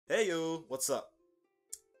Hey yo, what's up?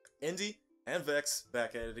 Indy and Vex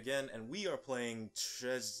back at it again, and we are playing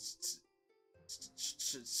Trajes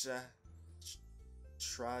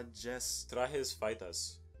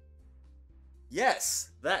Fatais.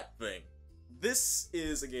 Yes, that thing. This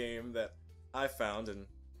is a game that I found and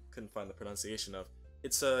couldn't find the pronunciation of.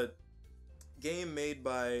 It's a game made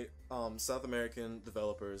by South American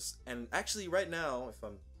developers, and actually right now, if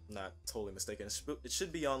I'm not totally mistaken, it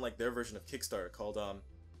should be on like their version of Kickstarter called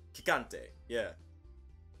Kikante. Yeah.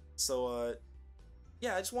 So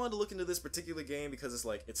yeah, I just wanted to look into this particular game because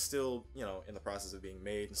it's still, in the process of being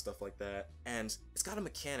made and stuff like that. And it's got a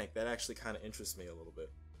mechanic that actually kind of interests me a little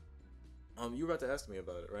bit. You were about to ask me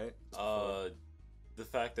about it, right? The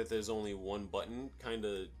fact that there's only one button kind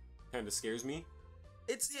of scares me.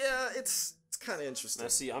 It's kind of interesting. Now,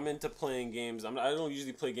 see, I'm into playing games. I don't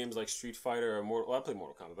usually play games like Street Fighter or Mortal. Well, I play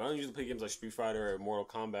Mortal Kombat, but I don't usually play games like Street Fighter or Mortal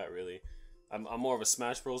Kombat. Really, I'm more of a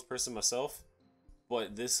Smash Bros. Person myself.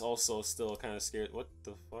 But this also still kind of scared. What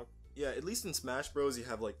the fuck? Yeah, at least in Smash Bros, you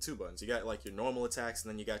have like two buttons. You got like your normal attacks,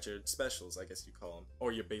 and then you got your specials, I guess you call them,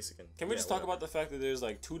 or your basic. And can we just talk about the fact that there's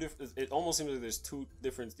like two different? It almost seems like there's two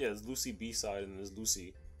different. Yeah, there's Lucy B side and there's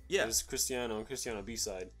Lucy. Yeah. There's Cristiano and Cristiano B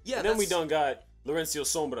side. Yeah. And then we done got Laurencio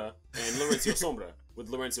Sombra and Laurencio Sombra with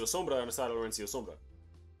Laurencio Sombra on the side of Laurencio Sombra.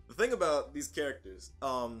 The thing about these characters,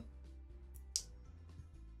 one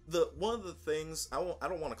of the things I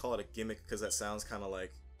don't want to call it a gimmick because that sounds kind of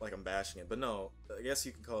like I'm bashing it, but no, I guess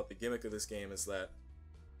you can call it the gimmick of this game is that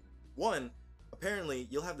one, apparently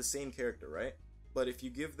you'll have the same character, right? But if you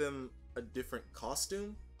give them a different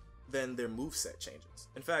costume, then their moveset changes.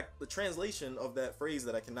 In fact, the translation of that phrase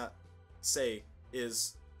that I cannot say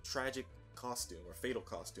is tragic costume or fatal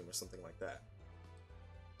costume or something like that.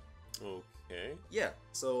 Okay. Yeah,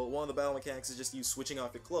 so one of the battle mechanics is just you switching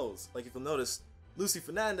off your clothes. Like if you'll notice, Lucy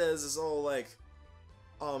Fernandez is all like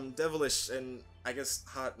devilish and I guess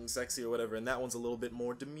hot and sexy or whatever, and that one's a little bit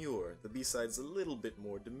more demure. The B-side's a little bit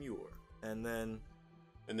more demure. And then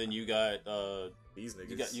you got these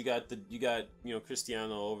niggas. You got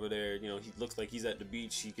Cristiano over there. He looks like he's at the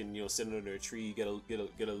beach. He can sit under a tree, get a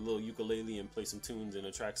little ukulele and play some tunes and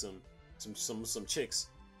attract some chicks.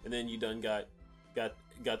 And then you done got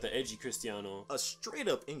the edgy Cristiano, a straight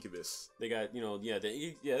up incubus. They got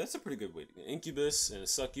that's a pretty good way. Incubus and a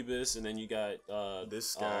succubus, and then you got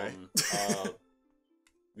this guy.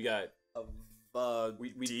 We got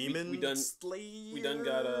Demon Slayer. We done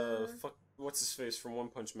got what's his face from One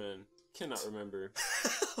Punch Man? Cannot remember.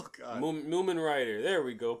 Oh god. Moomin Rider. There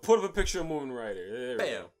we go. Put up a picture of Moomin Rider. There we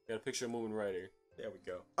Bam. go. Got a picture of Moomin Rider. There we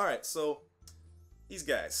go. All right, so these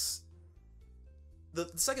guys. The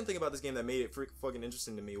second thing about this game that made it fucking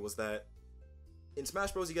interesting to me was that in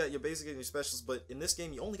Smash Bros you got your basic and your specials, but in this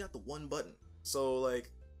game you only got the one button. So like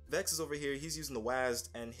Vex is over here, he's using the WASD,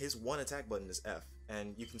 and his one attack button is F,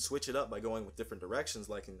 and you can switch it up by going with different directions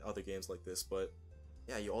like in other games like this. But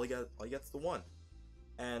yeah, all you got is the one,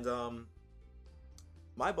 and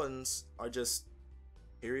my buttons are just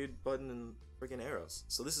period button and freaking arrows.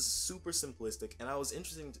 So this is super simplistic, and I was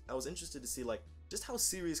interested to see like just how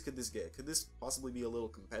serious could this get? Could this possibly be a little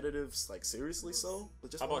competitive, like seriously so?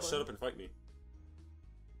 How about shut up and fight me?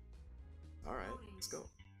 Alright, let's go.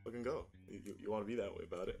 Fucking go. You want to be that way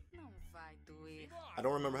about it. I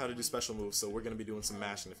don't remember how to do special moves, so we're going to be doing some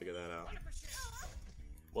mashing to figure that out.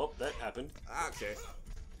 Well, that happened. Okay.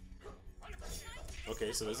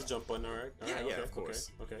 Okay, so there's a jump button, alright? Yeah, okay, of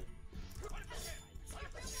course. Okay.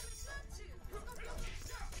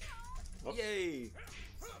 Oh. Yay!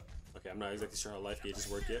 Okay, I'm not exactly sure how life gauges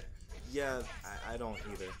work yet. Yeah, I don't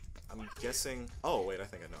either. I'm guessing... Oh, wait, I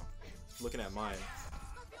think I know. Looking at mine.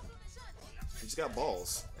 You just got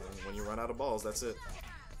balls, and when you run out of balls, that's it.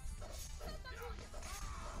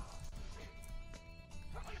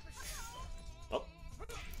 Oh.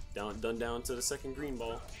 Down to the second green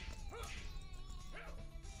ball.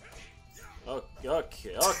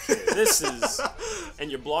 Okay. This is... And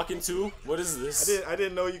you're blocking too? What is this? I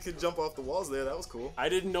didn't know you could jump off the walls there. That was cool. I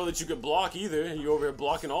didn't know that you could block either. You over here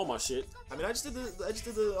blocking all my shit. I mean, I just did the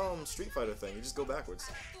Street Fighter thing. You just go backwards.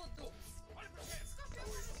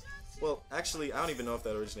 Well, actually, I don't even know if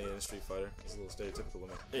that originated in Street Fighter. It's a little stereotypical.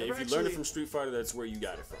 Hey, if you learned it from Street Fighter, that's where you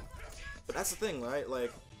got it from. But that's the thing, right?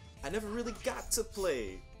 Like, I never really got to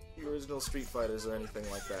play the original Street Fighters or anything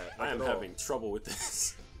like that. I am having trouble with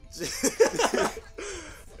this. I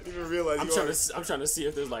didn't even realize. I'm trying to see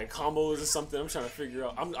if there's like combos or something. I'm trying to figure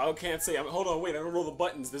out. I can't say. Hold on, wait. I don't know the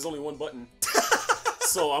buttons. There's only one button.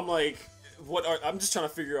 So I'm like, I'm just trying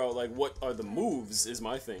to figure out like what are the moves is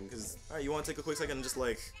my thing. Cause all right, you want to take a quick second and just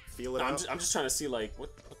like feel it out? I'm just trying to see like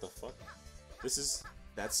what the fuck. This is.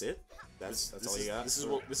 That's it. That's all you got. This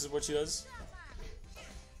is what she does.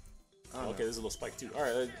 Okay, there's a little spike too. All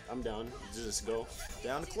right, I'm down. Just go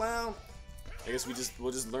down the clown. I guess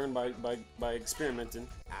we'll just learn by experimenting.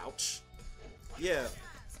 Ouch. Yeah,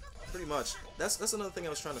 pretty much. That's another thing I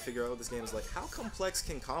was trying to figure out with this game is like how complex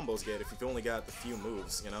can combos get if you've only got a few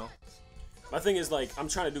moves, you know? My thing is like I'm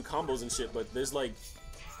trying to do combos and shit, but there's like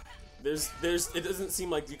it doesn't seem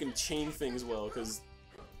like you can chain things well because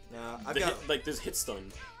there's hit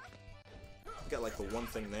stun. Got like the one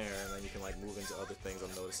thing there, and then you can like move into other things.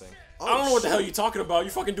 I'm noticing. Oh, I don't know what the hell you're talking about.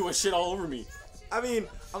 You're fucking doing shit all over me. I mean,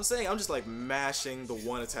 I'm saying I'm just like mashing the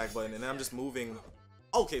one attack button, and then I'm just moving.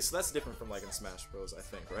 Okay, so that's different from like in Smash Bros. I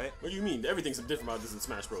think, right? What do you mean? Everything's different about this in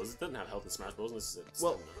Smash Bros. It doesn't have health in Smash Bros.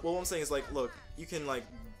 Well, what I'm saying is like, look, you can like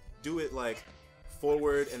do it like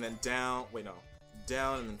forward and then down. Wait, no,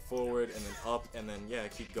 down and then forward and then up and then yeah,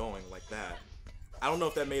 keep going like that. I don't know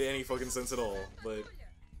if that made any fucking sense at all, but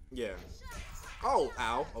yeah. Oh,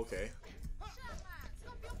 ow, okay.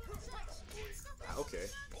 Okay.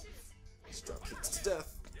 Just drop kicks to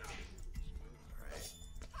death.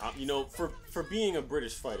 You know, for being a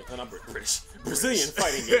British fighter, not Brazilian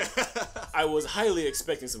fighting game, I was highly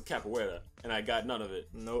expecting some capoeira, and I got none of it.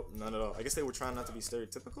 Nope, none at all. I guess they were trying not to be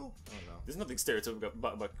stereotypical? I don't know. There's nothing stereotypical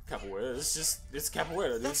about capoeira. It's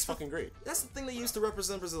capoeira. It's fucking great. That's the thing they used to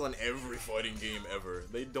represent Brazil in every fighting game ever.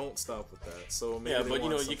 They don't stop with that. So maybe yeah, but you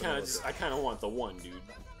know, you kind of I kind of want the one, dude.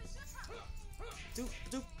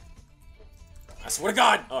 Dude. I swear to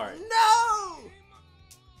God! All right. No!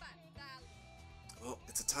 Well,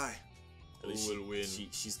 it's a tie. At least who will win?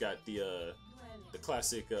 She's got the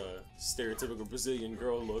classic stereotypical Brazilian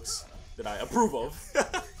girl looks that I approve of.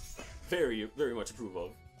 very much approve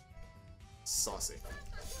of. Saucy.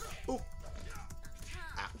 Ooh.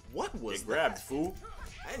 What was Get grabbed, fool?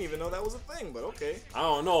 I didn't even know that was a thing, but okay. I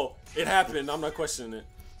don't know. It happened. I'm not questioning it.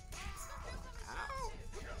 Ow.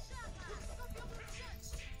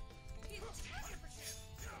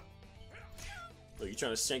 Look, you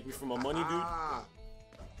trying to shank me for my money, dude?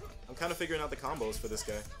 I'm kind of figuring out the combos for this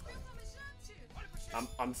guy.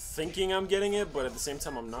 I'm thinking I'm getting it, but at the same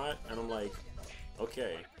time I'm not, and I'm like,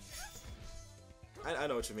 okay. I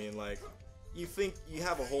know what you mean, like, you think you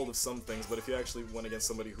have a hold of some things, but if you actually went against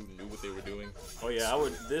somebody who knew what they were doing... Oh yeah, I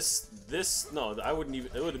would, no, I wouldn't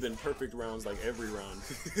even, it would have been perfect rounds, like every round.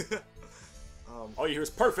 All you hear is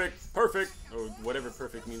perfect, or whatever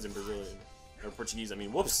perfect means in Brazilian, or Portuguese, I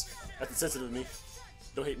mean, whoops, that's insensitive of me.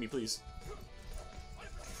 Don't hate me, please.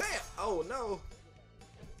 Bam! Oh no!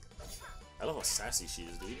 I love how sassy she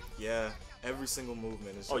is, dude. Yeah, every single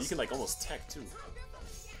movement is just... Oh, you can like almost tech too.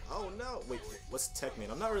 Oh no! Wait, what's tech mean?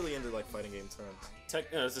 I'm not really into like fighting game terms. Tech,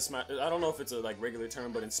 it's a I don't know if it's a like regular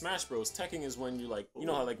term, but in Smash Bros, teching is when you like, you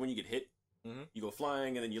know how like when you get hit, you go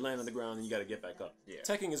flying and then you land on the ground and you gotta get back up. Yeah.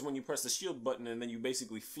 Teching is when you press the shield button and then you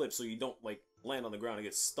basically flip so you don't like land on the ground and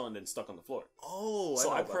get stunned and stuck on the floor. Oh,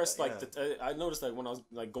 so I pressed like I noticed that when I was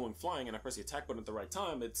like going flying and I pressed the attack button at the right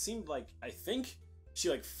time, it seemed like I think she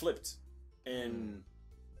like flipped, and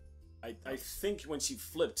I think when she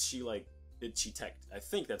flipped she like she teched. I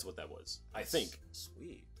think that's what that was. I think.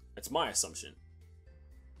 Sweet. That's my assumption.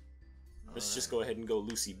 Let's just go ahead and go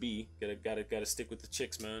Lucy B. Gotta stick with the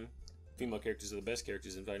chicks, man. Female characters are the best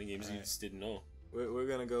characters in fighting games. You just didn't know. We're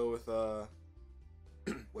gonna go with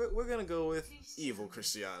we're gonna go with evil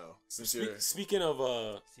Cristiano. Speaking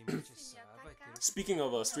of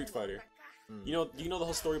Street Fighter, do you know the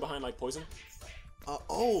whole story behind like Poison?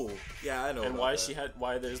 Oh yeah, I know. And why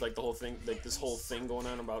there's like the whole thing, like this whole thing going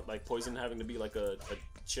on about like Poison having to be like a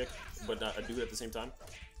chick but not a dude at the same time.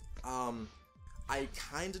 I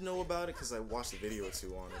kind of know about it because I watched a video or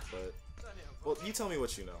two on it, but well, you tell me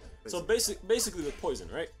what you know. Basically. So basically with Poison,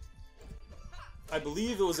 right? I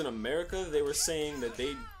believe it was in America. They were saying that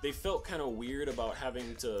they felt kind of weird about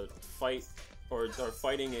having to fight or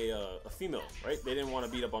fighting a female, right? They didn't want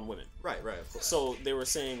to beat up on women. Right, of course. So they were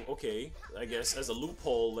saying, okay, I guess as a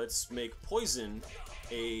loophole, let's make Poison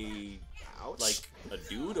a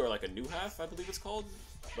dude or like a new half, I believe it's called.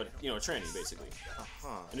 But, you know, a tranny, basically.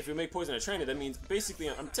 And if you make Poison a tranny, that means basically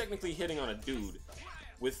I'm technically hitting on a dude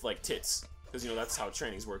with, like, tits. Because, you know, that's how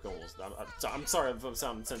trannies work almost. I'm sorry if I'm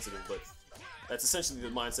sounding sensitive, but that's essentially the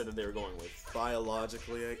mindset that they were going with.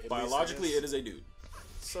 Biologically, it is a dude.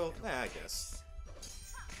 So, I guess.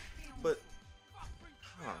 But,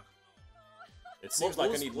 It seems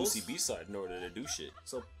like I need Lucy B-side in order to do shit.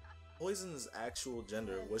 So, Poison's actual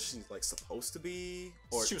gender, was she, like, supposed to be?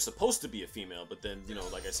 Or she was supposed to be a female, but then, you know,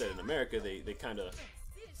 like I said, in America, they kind of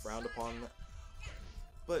frowned upon that.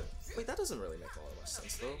 But wait, that doesn't really make all that much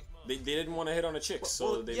sense though. They didn't want to hit on a chick,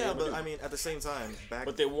 so they yeah, made but him a I dude. mean, at the same time,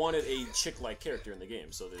 But they wanted a chick-like character in the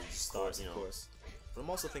game, so they just thought, you know. Of course. But I'm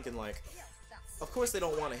also thinking like, of course they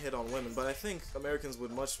don't want to hit on women, but I think Americans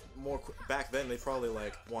would much more back then. They probably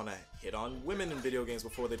like want to hit on women in video games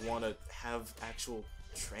before they'd want to have actual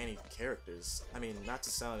tranny characters. I mean, not to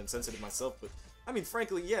sound insensitive myself, but I mean,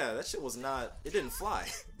 frankly, yeah, that shit was not. It didn't fly,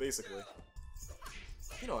 basically.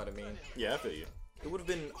 You know what I mean? Yeah, I feel you. It would have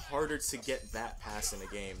been harder to get that pass in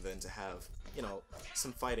a game than to have, you know,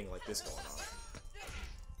 some fighting like this going on.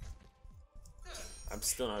 I'm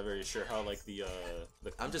still not very sure how like the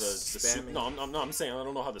I'm just spamming. I'm saying I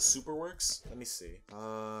don't know how the super works. Let me see.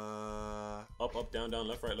 Up, down,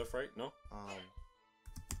 left, right. No.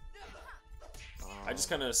 I just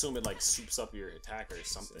kind of assume it like soups up your attack or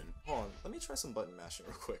something. Hold on, let me try some button mashing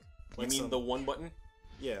real quick. You mean the one button?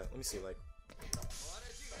 Yeah, let me see. Like,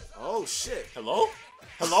 oh shit! Hello?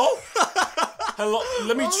 Hello? Hello?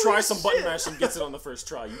 Let me try some button shit. mashing. Gets it on the first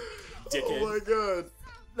try. You dickhead. Oh my god.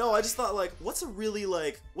 No, I just thought like, what's a really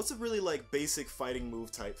like basic fighting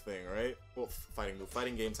move type thing, right? Well,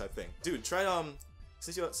 fighting game type thing. Dude, try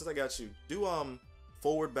since I got you, do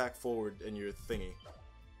forward back forward in your thingy.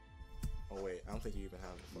 Oh wait, I don't think you even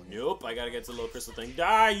have it. Nope, I gotta get to the little crystal thing.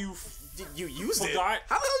 Die, you You used it? forgot.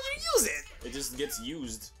 How the hell did you use it? It just gets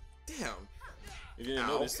used. Damn. If you didn't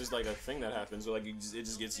Ow. notice, there's like a thing that happens where like it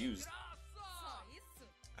just gets used.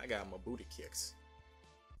 I got my booty kicked.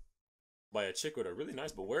 By a chick with a really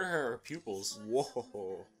nice, but where are her pupils?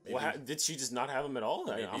 Whoa. Did she just not have them at all?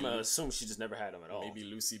 Maybe I'm gonna assume she just never had them at all. Maybe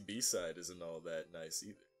Lucy B-side isn't all that nice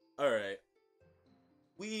either. Alright.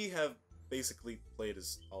 We have basically played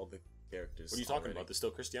as all the characters. What are you talking already. about? There's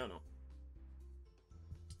still Cristiano.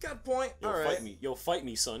 Got a point. Yo, Alright. fight me. Yo, fight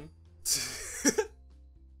me, son. It's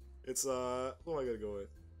who am I gonna go with?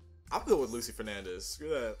 I'm going with Lucy Fernandez. Screw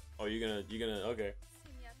that. Oh, you're gonna okay.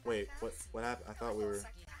 Wait, what happened? I thought we were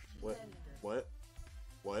what?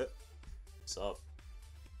 What's up?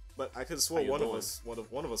 But I could have swore How you one of doing?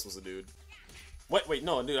 us was a dude. Wait,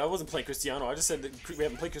 no, dude, I wasn't playing Cristiano. I just said that we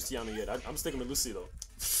haven't played Cristiano yet. I'm sticking with Lucy though.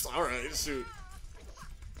 Alright, shoot.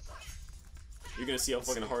 You're gonna see how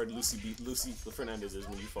fucking hard Lucy Fernandez is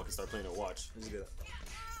when you fucking start playing her. Watch. Let's get it.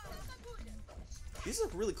 These are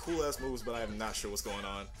really cool ass moves, but I'm not sure what's going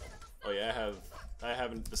on. Oh yeah, I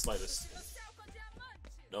haven't the slightest.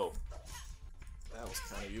 No. That was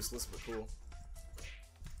kind of useless, but cool.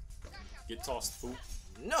 Get tossed, fool.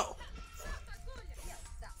 No.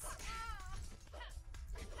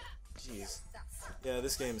 Jeez. Yeah,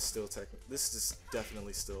 this game is still technical. This is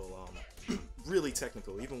definitely still really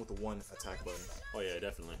technical, even with the one attack button. Oh yeah,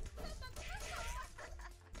 definitely.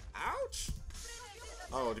 Ouch!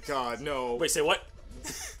 Oh god, no! Wait, say what?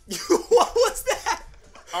 What was that?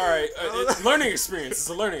 All right, learning experience. It's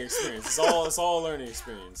a learning experience. It's all a learning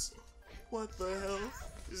experience. What the hell?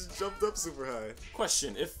 Just jumped up super high.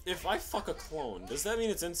 Question: If I fuck a clone, does that mean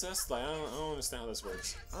it's incest? Like I don't understand how this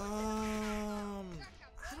works. I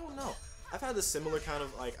don't know. I've had a similar kind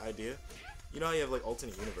of like idea. You know how you have like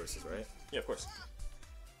alternate universes, right? Yeah, of course.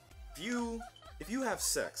 If you have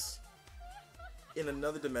sex in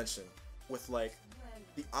another dimension with like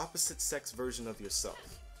the opposite sex version of yourself,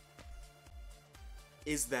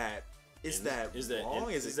 is that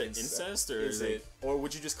wrong? Is that incest or is it, or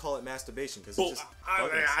would you just call it masturbation? Because Well, it's just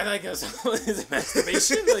I think it's is it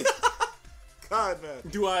masturbation. Like, God,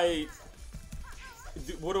 man.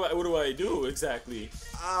 What do I do exactly?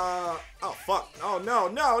 Oh fuck! Oh no!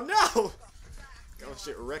 Got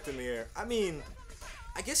shit wrecked in the air. I mean,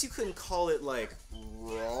 I guess you couldn't call it like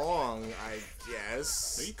wrong. I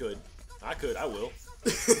guess. No, you could. I could. I will.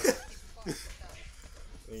 I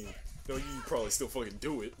mean, no, you probably still fucking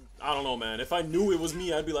do it. I don't know, man. If I knew it was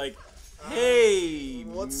me, I'd be like, "Hey,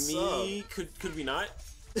 what's me? Could we not?"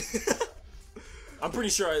 I'm pretty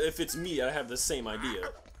sure if it's me, I have the same idea.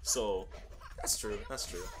 So That's true. That's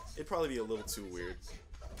true. It'd probably be a little too weird.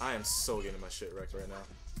 I am so getting my shit wrecked right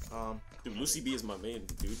now. dude, Lucy B is my main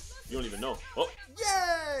dude. You don't even know. Oh,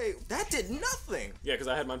 Yay! That did nothing. yeah, because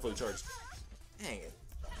I had mine fully charged. Dang it.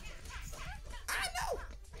 I know.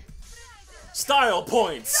 Style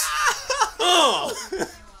points. Oh.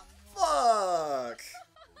 Fuck.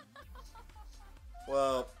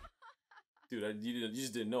 Well, Dude, you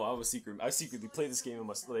just didn't know. I secretly play this game in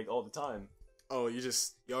my all the time. oh, you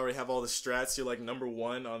already have all the strats. You're like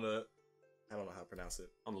 #1 on the, I don't know how to pronounce it.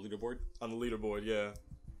 On the leaderboard. On the leaderboard, yeah.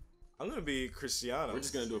 I'm gonna be Cristiano. We're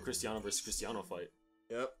just gonna do a Cristiano versus Cristiano fight.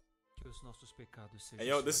 Yep. And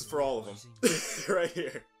yo, this is for all of them. Right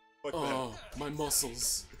here. Fuck Oh, my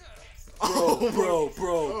muscles. that. Oh,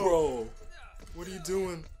 Bro. What are you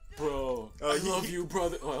doing? Bro, I love you,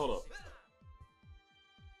 brother. Oh, hold up.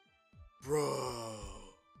 Bro.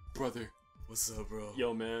 Brother. What's up, bro?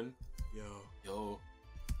 Yo, man. Yo.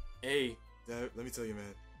 Hey. Let me tell you,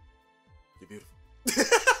 man. You're beautiful.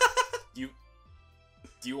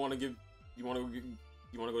 Do you want to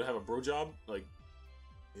go have a bro job? Like,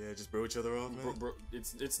 yeah, just bro each other off, man. Bro,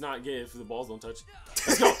 it's not gay if the balls don't touch.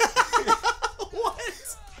 Let's go.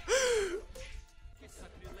 What?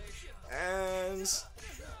 And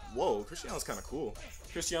whoa, Cristiano's kind of cool.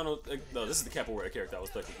 Cristiano, no, this is the capoeira character I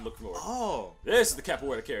was looking for. Oh, this is the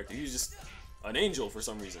capoeira character. He's just an angel for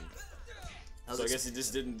some reason. So I guess he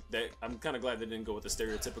just didn't. I'm kind of glad they didn't go with the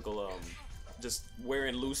stereotypical, just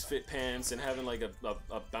wearing loose fit pants and having like a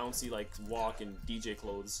bouncy like walk and DJ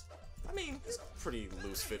clothes. I mean, he's pretty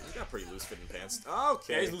loose fit. He's got pretty loose fitting pants.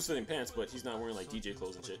 Okay. Yeah, he's loose fitting pants, but he's not wearing like DJ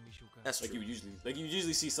clothes and shit. That's like true. You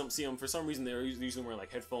usually see him for some reason they're usually wearing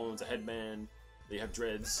like headphones, a headband. They have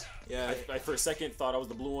dreads. Yeah. I for a second thought I was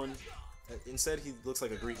the blue one. Instead, he looks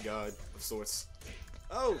like a Greek god of sorts.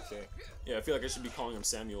 Okay. Yeah, I feel like I should be calling him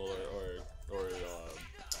Samuel or do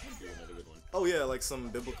another good one. Oh yeah, like some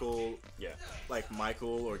biblical. Yeah. Like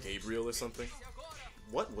Michael or Gabriel or something.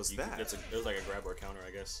 What was that? It was like a grab or a counter,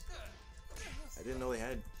 I guess. I didn't know they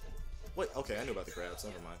had. What? Okay, I knew about the grabs.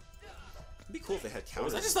 Never mind. It'd be cool if they had counters.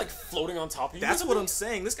 Was that just like floating on top of you? That's what I'm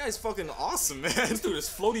saying. This guy's fucking awesome, man. This dude is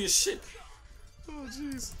floaty as shit. Oh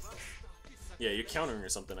jeez. Yeah, you're countering or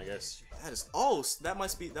something, I guess. That is. Oh, that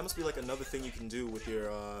must be like another thing you can do with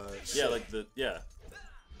your. Shit. Yeah, like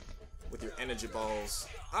With your energy balls.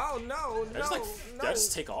 Oh no, Did I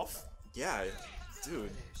just take off? Yeah,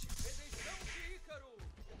 dude.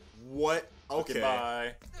 What? Okay.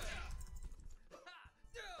 Bye.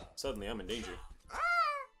 Suddenly, I'm in danger.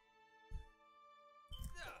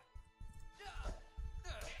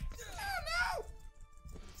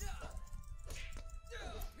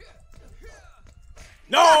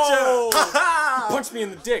 No! Gotcha! You punched me in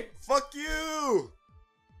the dick. Fuck you!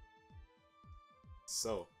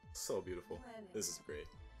 So beautiful. This is great.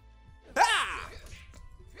 Ah!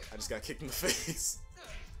 I just got kicked in the face.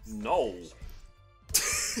 No.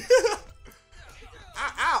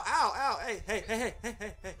 Ow! Hey.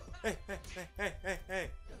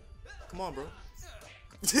 Come on, bro.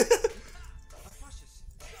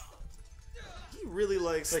 He really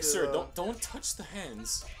likes. Like, sir, don't touch the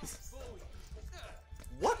hands.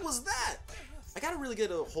 What was that? I gotta really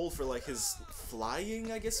get a hold for like his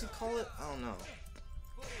flying, I guess you'd call it. I don't know.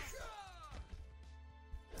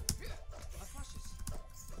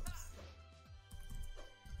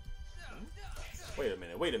 Wait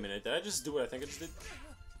a minute. Did I just do what I think I just did?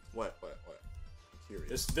 What?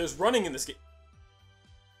 Curious. There's running in this game.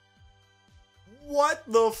 What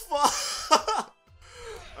the fuck?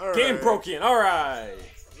 Game broken. All right.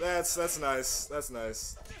 That's nice. That's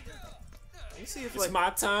nice. Let me see if it's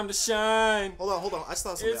my time to shine. Hold on. I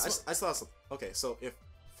saw something. I saw something. Okay, so if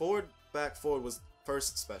back forward was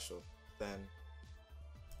first special, then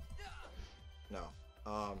no.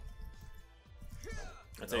 I'll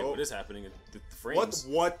tell you what is happening. The frames.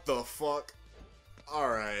 What the fuck? All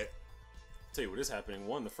right. Tell you what is happening.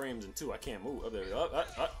 1, the frames, and 2, I can't move. Oh, there we go.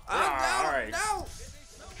 I'm all right. No.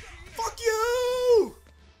 Fuck you.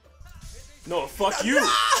 No, fuck you.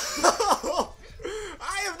 No!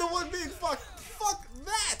 I am the one being fucked. Fuck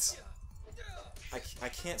that. I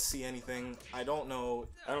can't see anything. I don't know.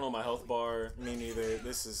 I don't know my health bar. Me neither.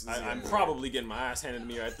 This is I'm probably getting my ass handed to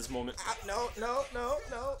me at this moment. No.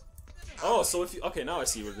 Oh, so if you, okay, now I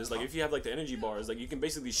see what it is. Like, if you have like the energy bars, like you can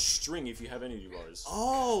basically string if you have energy bars.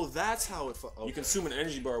 Oh, that's how it. Okay. You consume an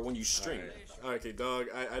energy bar when you string. All right. Okay, dog.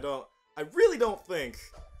 I really don't think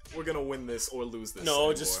we're gonna win this or lose this.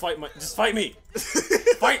 No, anymore. just fight me.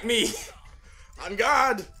 Fight me. On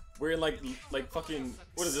God. We're in like fucking,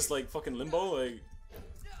 what is this, like fucking limbo? Like,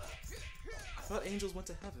 I thought angels went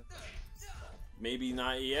to heaven. Maybe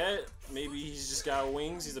not yet. Maybe he's just got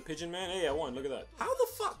wings. He's a pigeon man. Hey, I won. Look at that. How the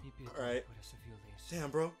fuck? All right. Damn,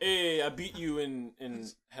 bro. Hey, I beat you in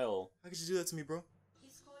hell. How could you do that to me, bro?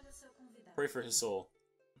 Pray for his soul.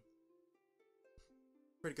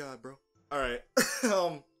 Pray to God, bro. All right.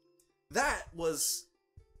 That was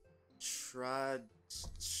So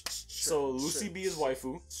Lucy B is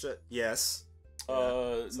waifu. Yes.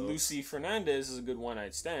 Lucy Fernandez is a good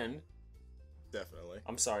one-night stand. Definitely.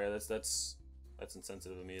 I'm sorry, that's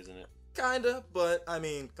insensitive of me, isn't it? Kinda, but I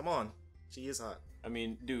mean, come on. She is hot. I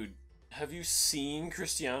mean, dude, have you seen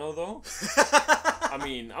Cristiano though? I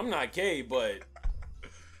mean, I'm not gay, but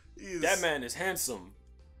that man is handsome.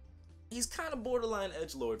 He's kind of borderline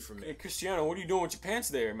edgelord for me. Hey, Cristiano, what are you doing with your pants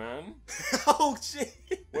there, man? Oh shit.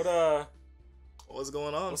 What What's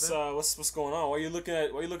going on? What's going on? Why are you looking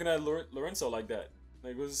at Lorenzo like that?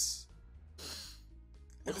 Like what is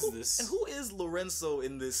this? And who is Lorenzo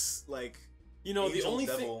in this, like, You know, the only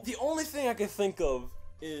devil? thing I can think of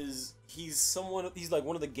is he's like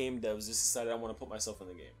one of the game devs just decided I want to put myself in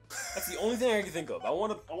the game. That's the only thing I can think of. I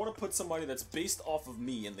want to put somebody that's based off of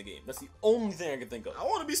me in the game. That's the only thing I can think of. I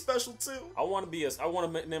want to be special too. I want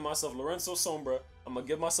to name myself Lorenzo Sombra. I'm gonna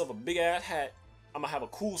give myself a big ass hat. I'm gonna have a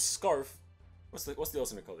cool scarf. What's the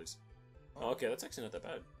alternate colors? Oh, okay, that's actually not that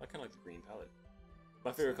bad. I kind of like the green palette.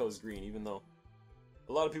 My favorite color is green, even though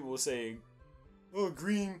a lot of people will say, "Oh,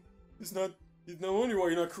 green is not. It's no wonder why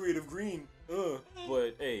you're not creative green."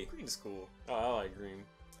 But hey, Green is cool. Oh, I like green.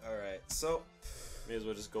 All right, so May as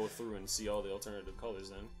well just go through and see all the alternative colors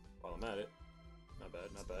then while I'm at it. Not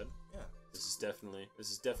bad, not bad. Yeah, This is definitely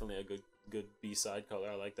a good B-side color.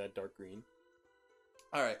 I like that dark green.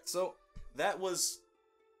 all right, so that was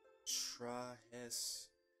Trajes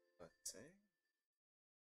Fatais.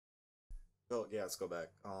 Oh yeah, let's go back.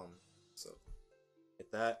 So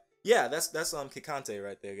hit that. Yeah, that's Kikante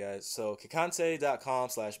right there, guys. So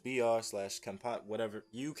kikante.com/br/campa whatever.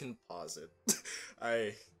 You can pause it.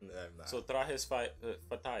 I'm not. So Trajes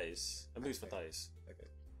Fatais. I believe it's Fatais. Okay.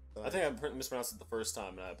 I think I mispronounced it the first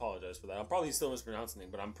time, and I apologize for that. I'm probably still mispronouncing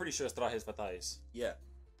it, but I'm pretty sure it's Trajes Fatais. Yeah.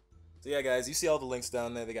 So yeah, guys, you see all the links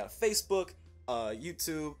down there. They got Facebook,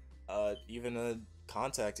 YouTube, even a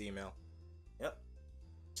contact email. Yep.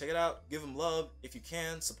 Check it out. Give them love if you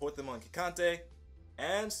can. Support them on Kikante.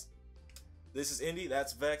 And this is Indy.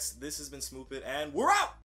 That's Vex. This has been Smoopid, and we're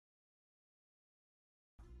out.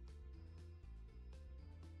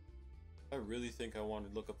 I really think I want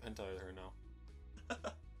to look up hentai with her now.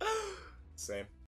 Same.